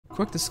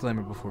Quick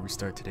disclaimer before we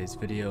start today's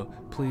video,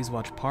 please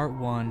watch part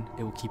 1,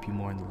 it will keep you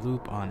more in the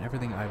loop on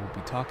everything I will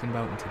be talking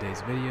about in today's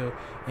video,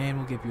 and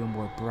will give you a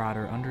more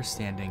broader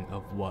understanding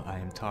of what I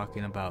am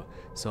talking about.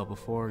 So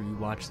before you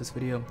watch this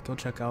video, go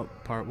check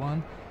out part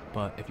 1,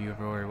 but if you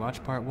have already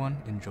watched part 1,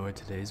 enjoy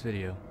today's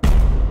video.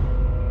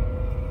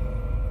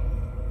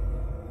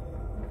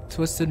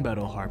 Twisted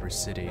Metal Harbor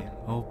City.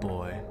 Oh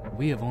boy,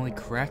 we have only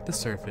cracked the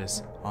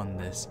surface on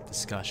this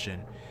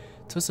discussion.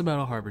 Twisted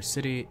Metal Harbor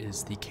City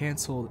is the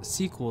cancelled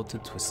sequel to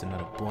Twisted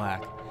Metal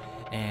Black,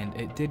 and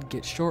it did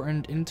get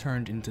shortened and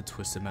turned into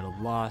Twisted Metal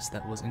Lost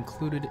that was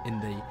included in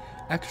the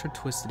extra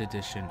twisted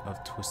edition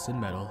of Twisted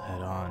Metal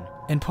Head On.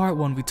 In part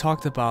 1 we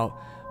talked about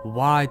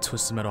why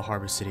Twisted Metal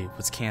Harbor City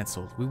was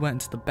cancelled. We went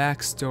into the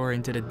backstory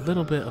and did a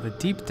little bit of a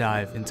deep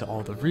dive into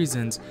all the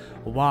reasons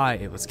why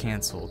it was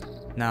cancelled.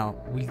 Now,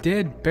 we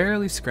did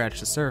barely scratch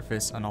the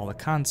surface on all the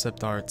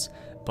concept arts,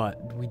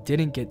 but we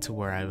didn't get to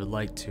where I would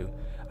like to.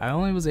 I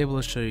only was able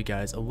to show you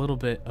guys a little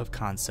bit of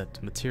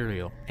concept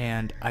material,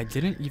 and I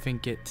didn't even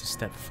get to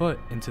step foot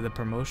into the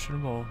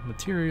promotional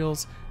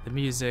materials, the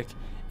music,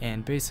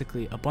 and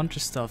basically a bunch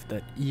of stuff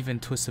that even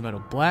Twisted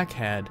Metal Black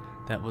had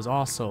that was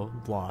also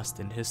lost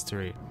in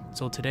history.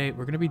 So today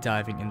we're going to be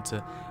diving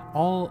into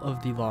all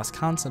of the lost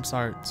concepts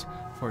arts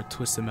for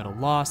Twisted Metal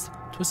Lost,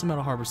 Twisted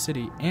Metal Harbor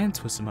City, and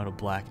Twisted Metal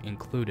Black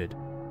included.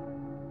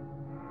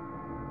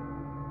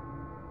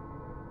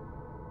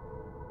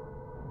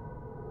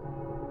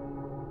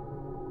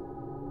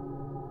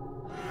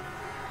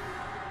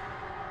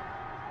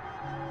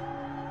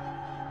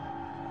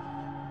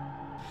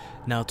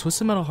 Now,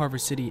 Twisted Metal Harbor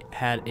City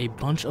had a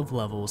bunch of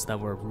levels that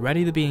were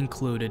ready to be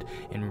included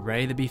and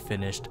ready to be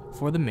finished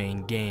for the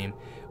main game,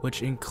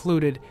 which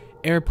included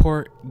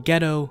Airport,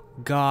 Ghetto,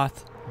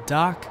 Goth,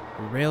 Dock,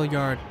 Rail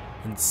Yard,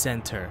 and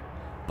Center.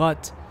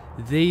 But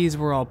these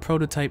were all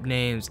prototype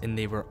names and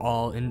they were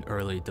all in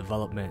early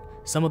development.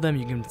 Some of them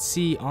you can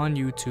see on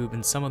YouTube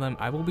and some of them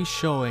I will be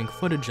showing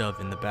footage of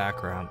in the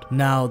background.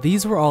 Now,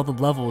 these were all the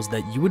levels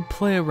that you would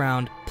play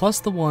around, plus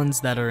the ones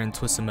that are in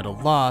Twisted Metal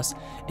Lost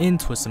in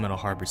Twisted Metal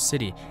Harbor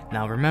City.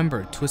 Now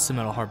remember, Twisted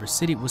Metal Harbor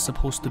City was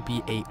supposed to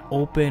be an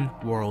open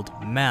world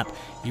map.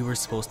 You were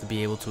supposed to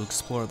be able to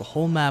explore the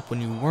whole map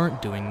when you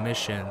weren't doing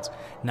missions.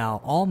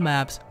 Now all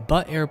maps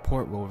but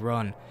Airport will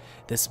run.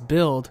 This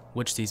build,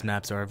 which these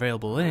maps are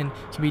available in,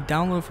 can be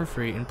downloaded for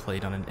free and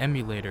played on an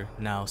emulator.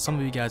 Now, some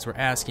of you guys were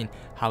asking,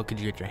 how could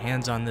you get your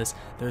hands on this?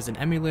 There's an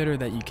emulator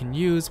that you can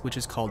use, which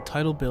is called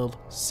Title Build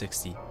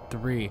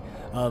 63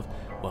 of,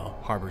 well,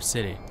 Harbor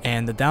City.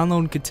 And the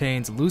download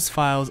contains loose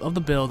files of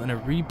the build and a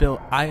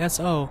rebuilt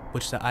ISO,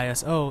 which the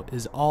ISO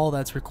is all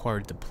that's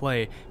required to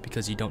play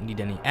because you don't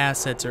need any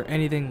assets or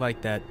anything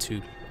like that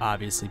to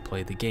obviously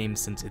play the game,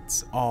 since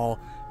it's all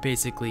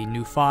basically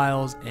new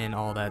files and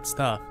all that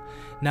stuff.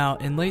 Now,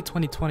 in late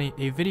 2020,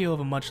 a video of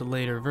a much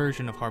later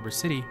version of Harbor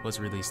City was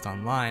released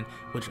online,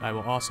 which I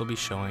will also be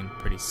showing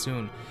pretty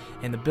soon.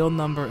 And the build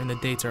number and the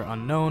dates are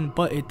unknown,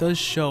 but it does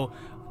show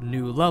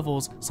new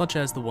levels, such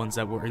as the ones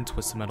that were in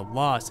Twisted Metal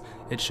Lost.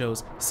 It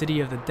shows City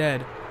of the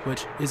Dead,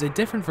 which is a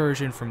different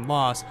version from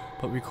Lost,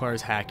 but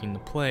requires hacking to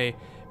play,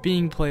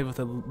 being played with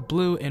a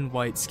blue and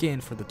white skin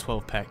for the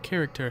 12-pack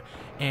character,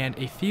 and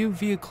a few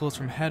vehicles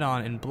from Head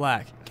On in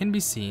Black can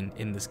be seen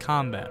in this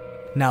combat.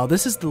 Now,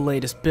 this is the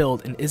latest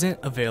build and isn't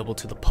available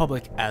to the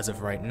public as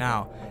of right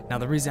now. Now,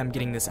 the reason I'm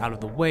getting this out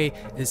of the way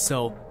is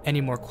so any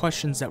more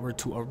questions that were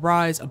to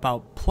arise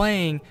about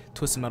playing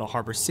Twisted Metal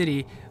Harbor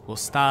City will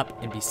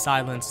stop and be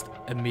silenced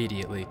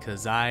immediately,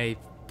 because I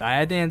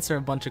had to answer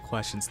a bunch of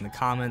questions in the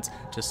comments,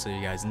 just so you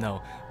guys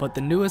know. But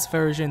the newest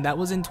version, that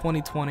was in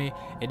 2020,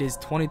 it is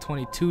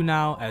 2022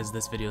 now as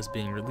this video is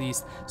being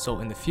released, so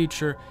in the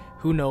future,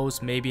 who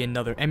knows, maybe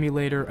another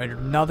emulator,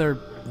 another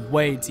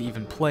way to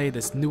even play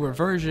this newer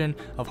version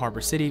of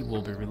Harbor City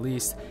will be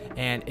released.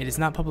 And it is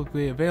not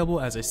publicly available,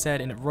 as I said,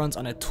 and it runs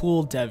on a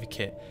tool dev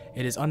kit.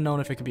 It is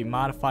unknown if it can be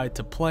modified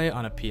to play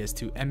on a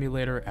PS2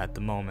 emulator at the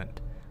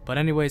moment. But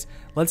anyways,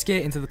 let's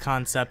get into the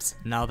concepts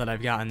now that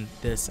I've gotten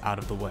this out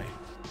of the way.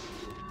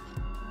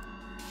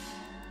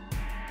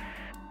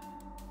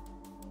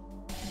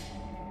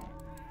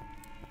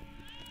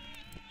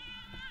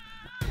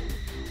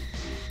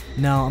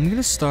 Now, I'm going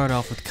to start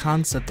off with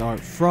concept art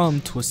from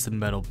Twisted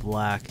Metal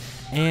Black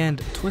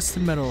and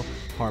Twisted Metal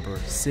Harbor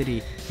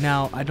City.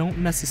 Now, I don't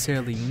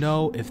necessarily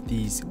know if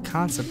these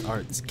concept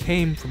arts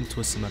came from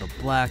Twisted Metal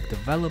Black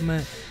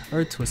development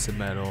or Twisted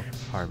Metal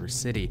Harbor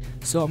City,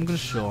 so I'm going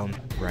to show them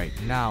right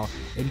now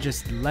and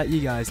just let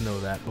you guys know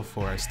that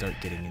before I start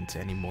getting into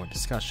any more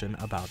discussion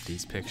about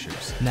these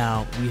pictures.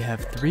 Now, we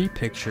have 3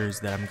 pictures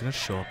that I'm going to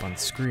show up on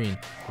screen,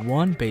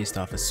 one based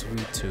off a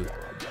Sweet Tooth,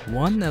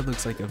 one that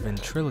looks like a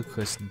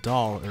ventriloquist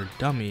doll or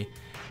dummy,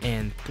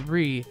 and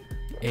 3,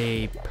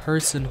 a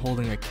person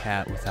holding a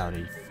cat without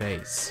a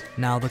face.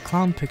 Now, the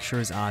clown picture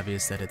is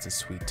obvious that it's a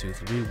Sweet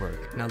Tooth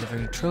rework. Now, the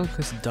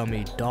ventriloquist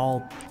dummy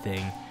doll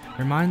thing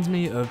reminds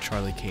me of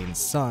Charlie Kane's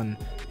son,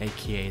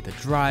 aka the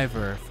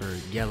driver for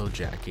Yellow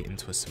Jacket in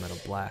Twisted Metal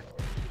Black.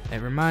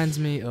 It reminds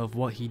me of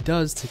what he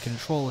does to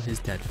control his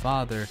dead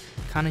father,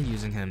 kind of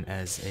using him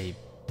as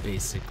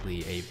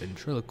basically a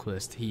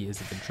ventriloquist. He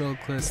is a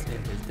ventriloquist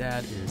and his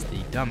dad is the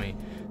dummy.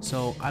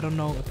 So I don't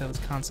know if that was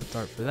concept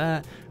art for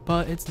that,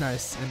 but it's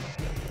nice and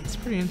it's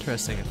pretty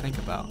interesting to think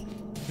about.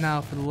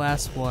 Now for the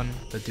last one,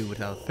 the dude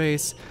without a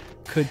face,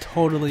 could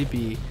totally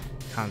be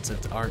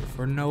concept art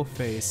for no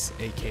face,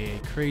 aka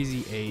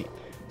Crazy 8.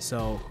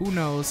 So who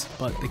knows,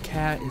 but the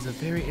cat is a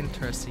very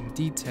interesting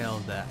detail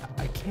that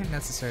I can't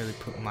necessarily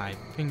put my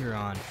finger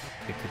on.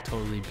 It could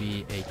totally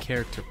be a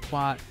character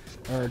plot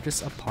or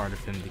just a part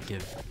of him to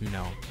give,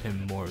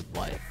 him more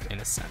life in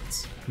a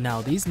sense.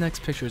 Now these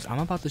next pictures I'm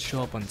about to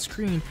show up on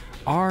screen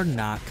are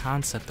not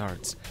concept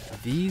arts.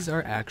 These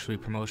are actually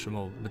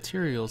promotional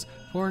materials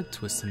for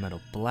Twisted Metal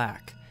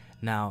Black.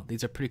 Now,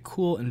 these are pretty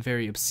cool and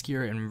very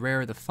obscure and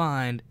rare to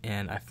find,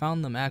 and I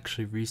found them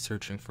actually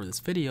researching for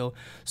this video,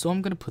 so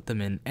I'm going to put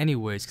them in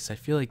anyways because I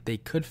feel like they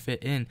could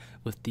fit in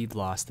with the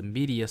Lost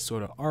Media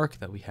sort of arc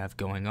that we have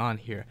going on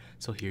here.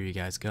 So here you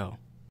guys go.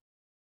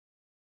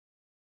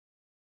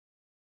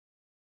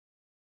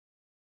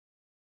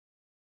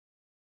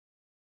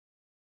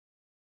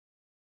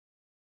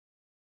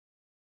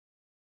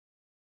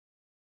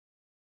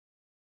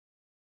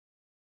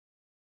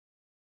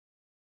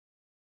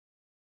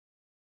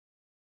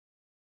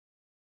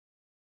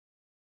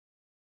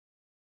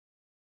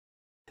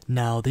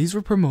 Now, these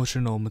were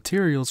promotional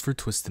materials for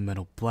Twisted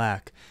Metal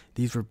Black.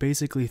 These were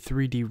basically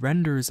 3D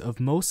renders of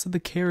most of the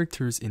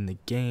characters in the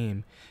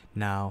game.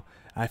 Now,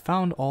 I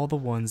found all the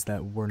ones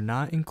that were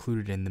not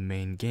included in the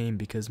main game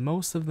because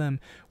most of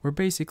them were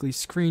basically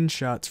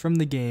screenshots from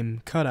the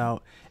game cut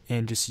out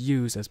and just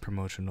used as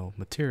promotional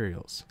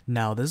materials.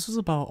 Now, this was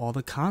about all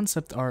the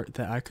concept art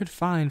that I could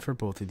find for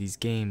both of these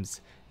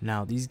games.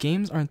 Now, these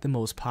games aren't the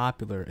most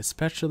popular,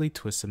 especially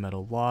Twisted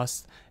Metal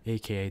Lost,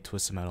 aka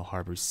Twisted Metal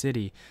Harbor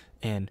City,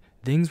 and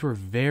things were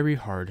very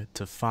hard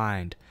to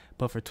find.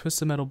 But for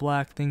Twisted Metal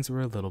Black, things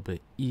were a little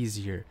bit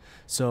easier.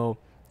 So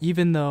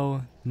even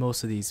though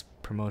most of these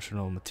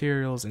promotional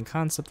materials and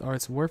concept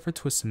arts were for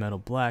Twisted Metal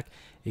Black,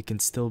 it can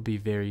still be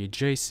very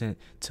adjacent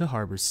to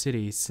Harbor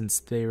City since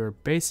they were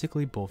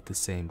basically both the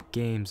same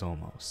games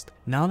almost.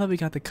 Now that we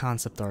got the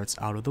concept arts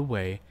out of the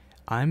way,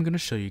 I'm going to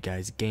show you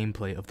guys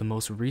gameplay of the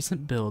most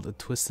recent build of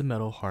Twisted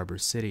Metal Harbor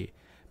City.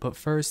 But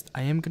first,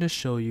 I am going to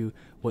show you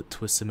what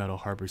Twisted Metal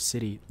Harbor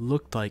City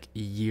looked like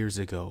years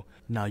ago.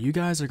 Now, you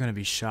guys are going to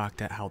be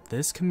shocked at how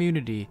this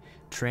community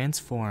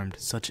transformed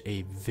such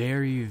a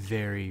very,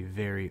 very,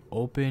 very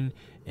open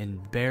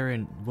and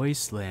barren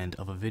wasteland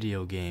of a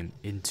video game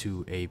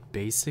into a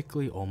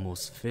basically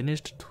almost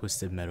finished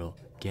Twisted Metal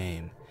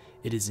game.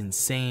 It is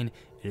insane,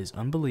 it is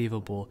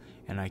unbelievable,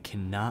 and I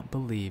cannot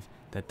believe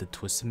that the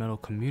Twisted Metal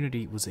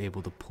community was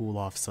able to pull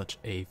off such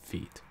a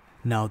feat.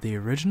 Now, the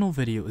original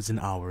video is an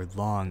hour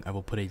long. I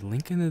will put a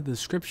link in the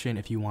description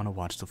if you want to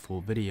watch the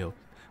full video,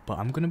 but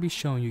I'm going to be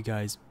showing you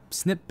guys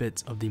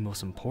snippets of the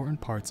most important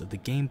parts of the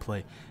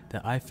gameplay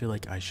that I feel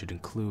like I should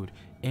include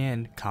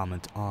and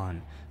comment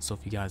on. So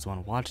if you guys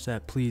want to watch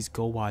that, please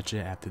go watch it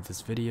after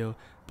this video,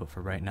 but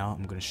for right now,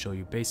 I'm going to show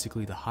you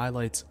basically the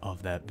highlights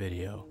of that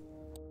video.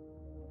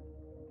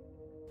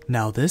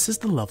 Now, this is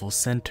the level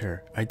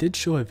center. I did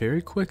show a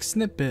very quick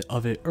snippet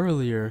of it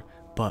earlier,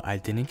 but I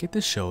didn't get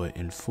to show it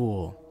in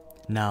full.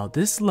 Now,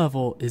 this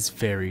level is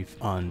very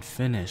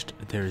unfinished.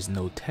 There is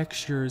no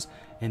textures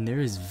and there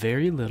is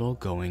very little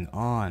going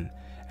on.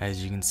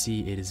 As you can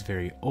see, it is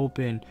very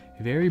open,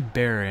 very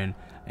barren,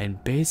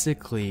 and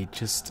basically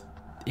just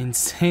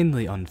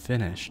insanely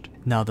unfinished.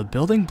 Now, the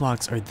building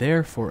blocks are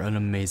there for an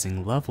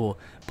amazing level,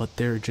 but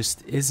there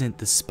just isn't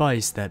the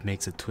spice that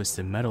makes a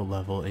Twisted Metal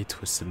level a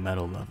Twisted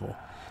Metal level.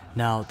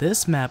 Now,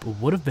 this map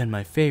would have been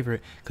my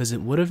favorite because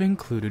it would have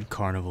included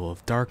Carnival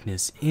of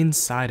Darkness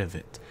inside of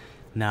it.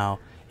 Now,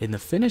 in the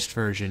finished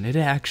version, it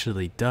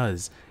actually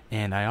does,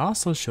 and I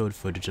also showed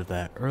footage of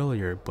that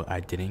earlier, but I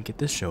didn't get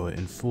to show it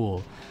in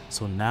full.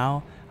 So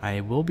now,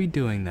 I will be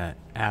doing that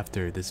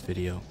after this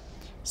video.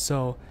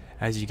 So,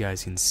 as you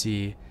guys can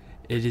see,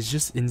 it is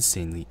just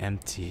insanely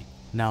empty.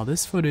 Now,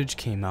 this footage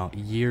came out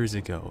years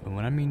ago, and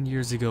when I mean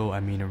years ago,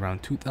 I mean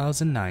around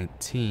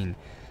 2019.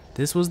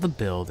 This was the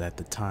build at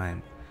the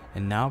time.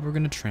 And now we're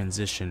going to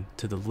transition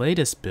to the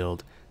latest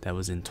build that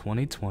was in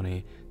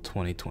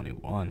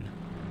 2020-2021.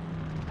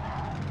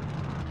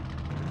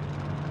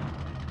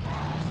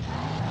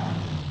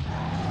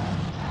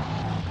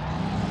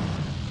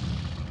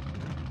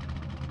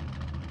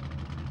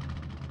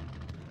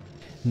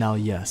 Now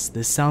yes,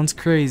 this sounds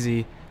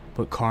crazy,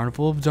 but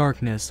Carnival of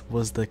Darkness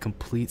was the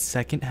complete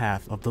second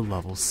half of the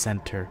level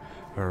center,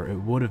 or it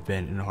would have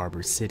been in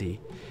Harbor City.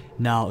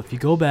 Now, if you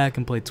go back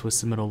and play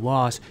Twisted Metal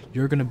Lost,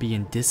 you're going to be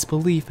in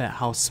disbelief at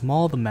how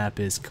small the map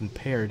is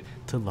compared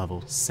to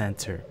level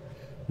center.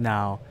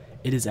 Now,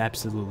 it is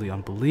absolutely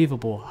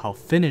unbelievable how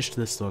finished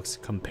this looks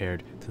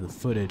compared to the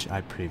footage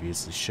I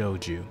previously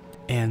showed you.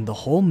 And the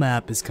whole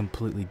map is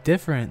completely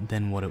different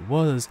than what it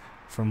was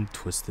from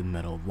Twisted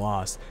Metal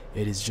Lost.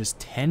 It is just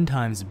 10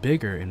 times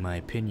bigger in my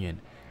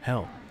opinion.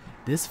 Hell,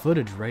 this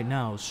footage right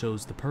now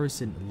shows the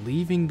person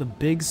leaving the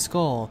big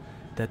skull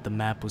that the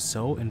map was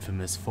so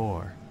infamous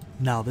for.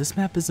 Now this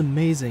map is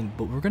amazing,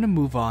 but we're gonna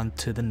move on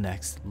to the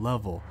next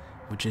level,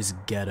 which is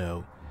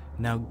Ghetto.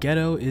 Now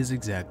Ghetto is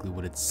exactly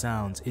what it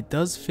sounds. It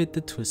does fit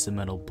the Twisted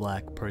Metal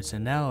Black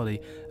personality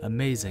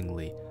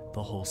amazingly.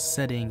 The whole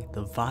setting,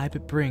 the vibe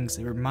it brings,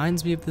 it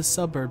reminds me of the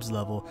suburbs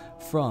level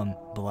from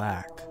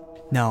Black.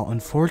 Now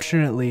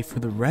unfortunately for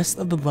the rest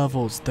of the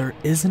levels there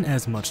isn't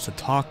as much to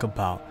talk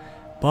about,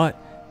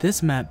 but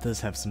this map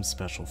does have some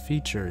special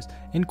features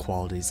and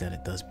qualities that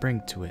it does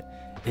bring to it.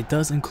 It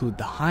does include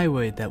the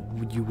highway that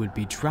you would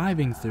be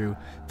driving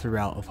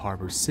throughout of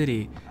Harbor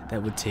City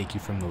that would take you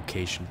from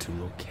location to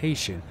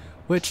location,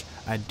 which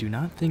I do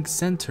not think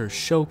Center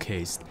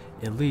showcased,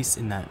 at least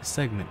in that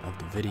segment of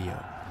the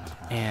video.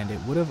 And it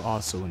would have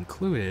also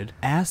included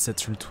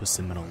assets from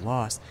Twisted Metal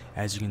Lost.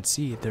 As you can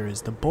see, there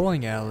is the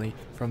bowling alley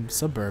from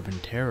Suburban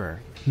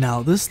Terror.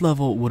 Now this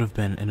level would have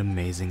been an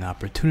amazing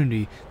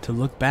opportunity to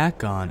look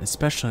back on,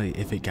 especially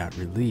if it got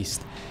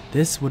released.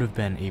 This would have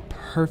been a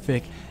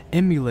perfect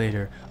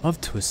emulator of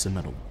Twisted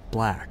Metal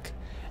Black,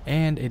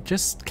 and it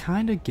just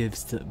kind of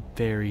gives the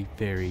very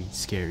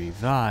scary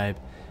vibe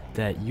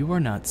that you are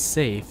not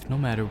safe no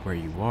matter where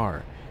you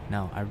are.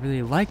 Now I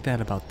really like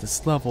that about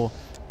this level,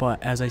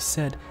 but as I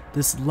said,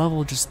 this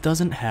level just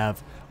doesn't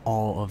have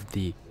all of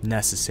the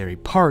necessary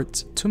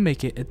parts to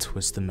make it a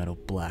Twisted Metal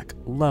Black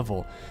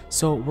level.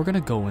 So we're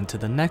gonna go into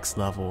the next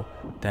level,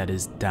 that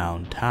is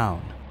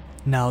Downtown.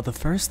 Now the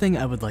first thing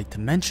I would like to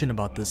mention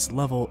about this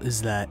level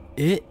is that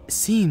it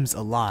seems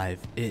alive.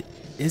 It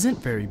isn't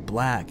very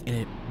black and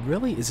it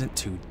really isn't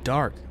too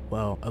dark,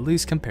 well, at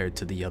least compared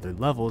to the other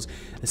levels,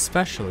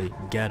 especially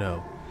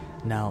Ghetto.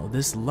 Now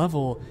this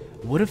level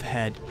would have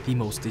had the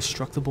most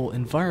destructible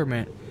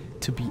environment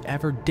to be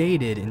ever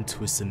dated in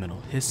Twisted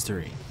Metal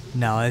history.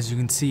 Now as you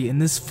can see in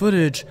this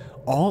footage,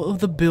 all of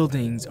the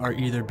buildings are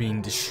either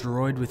being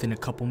destroyed within a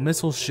couple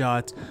missile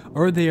shots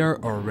or they are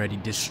already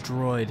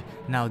destroyed.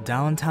 Now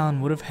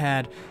Downtown would have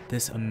had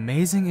this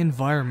amazing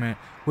environment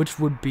which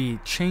would be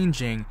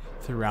changing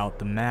throughout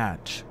the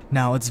match.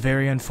 Now it's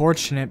very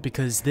unfortunate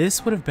because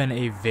this would have been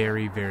a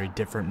very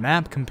different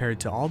map compared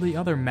to all the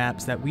other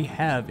maps that we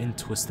have in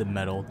Twisted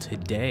Metal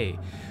today.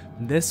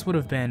 This would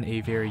have been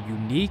a very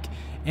unique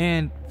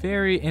and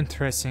very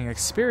interesting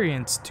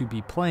experience to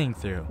be playing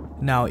through.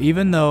 Now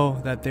even though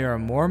that there are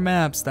more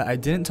maps that I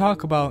didn't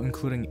talk about,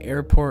 including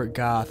Airport,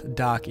 Goth,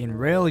 Dock, and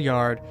Rail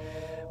Yard,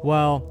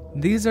 well,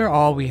 these are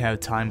all we have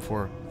time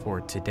for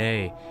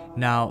today.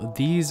 Now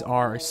these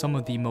are some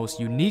of the most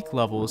unique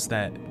levels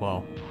that,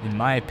 well, in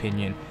my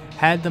opinion,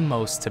 had the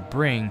most to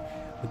bring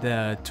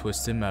the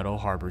Twisted Metal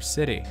Harbor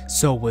City.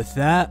 So with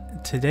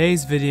that,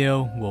 today's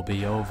video will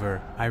be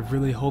over. I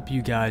really hope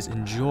you guys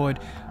enjoyed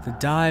the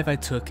dive I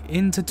took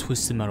into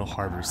Twisted Metal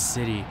Harbor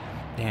City.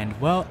 And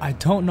well, I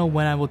don't know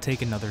when I will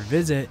take another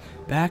visit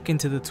back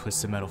into the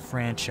Twisted Metal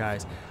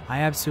franchise.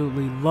 I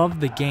absolutely love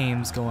the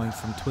games, going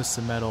from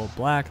Twisted Metal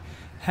Black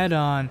head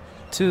on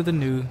to the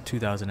new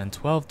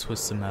 2012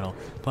 Twisted Metal,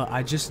 but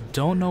I just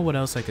don't know what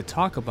else I could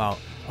talk about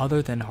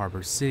other than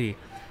Harbor City.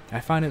 I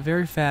find it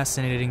very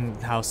fascinating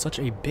how such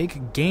a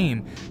big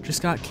game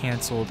just got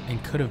cancelled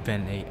and could have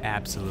been an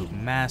absolute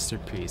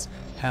masterpiece.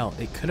 Hell,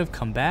 it could have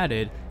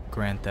combated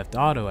Grand Theft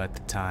Auto at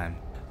the time.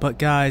 But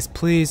guys,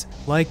 please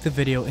like the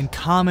video and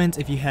comment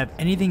if you have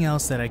anything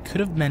else that I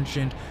could have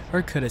mentioned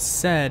or could have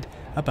said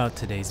about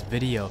today's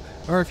video.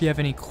 Or if you have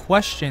any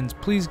questions,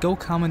 please go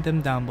comment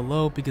them down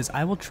below because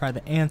I will try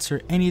to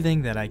answer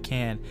anything that I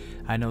can.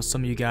 I know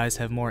some of you guys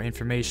have more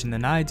information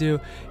than I do,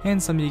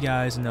 and some of you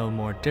guys know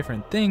more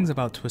different things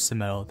about Twisted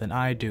Metal than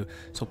I do.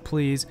 So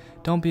please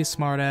don't be a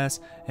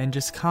smartass and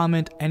just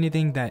comment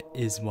anything that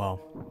is,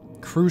 well,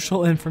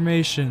 crucial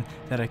information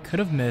that I could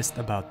have missed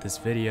about this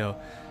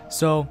video.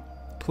 So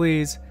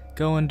please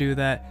go and do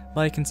that.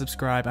 Like and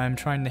subscribe. I'm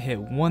trying to hit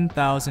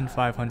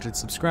 1,500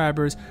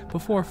 subscribers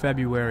before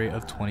February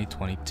of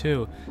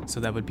 2022. So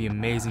that would be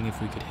amazing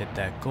if we could hit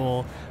that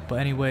goal. But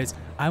anyways,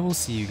 I will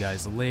see you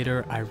guys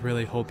later. I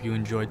really hope you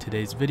enjoyed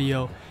today's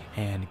video,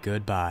 and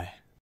goodbye.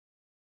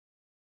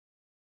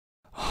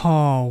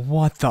 Oh,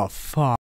 what the fuck?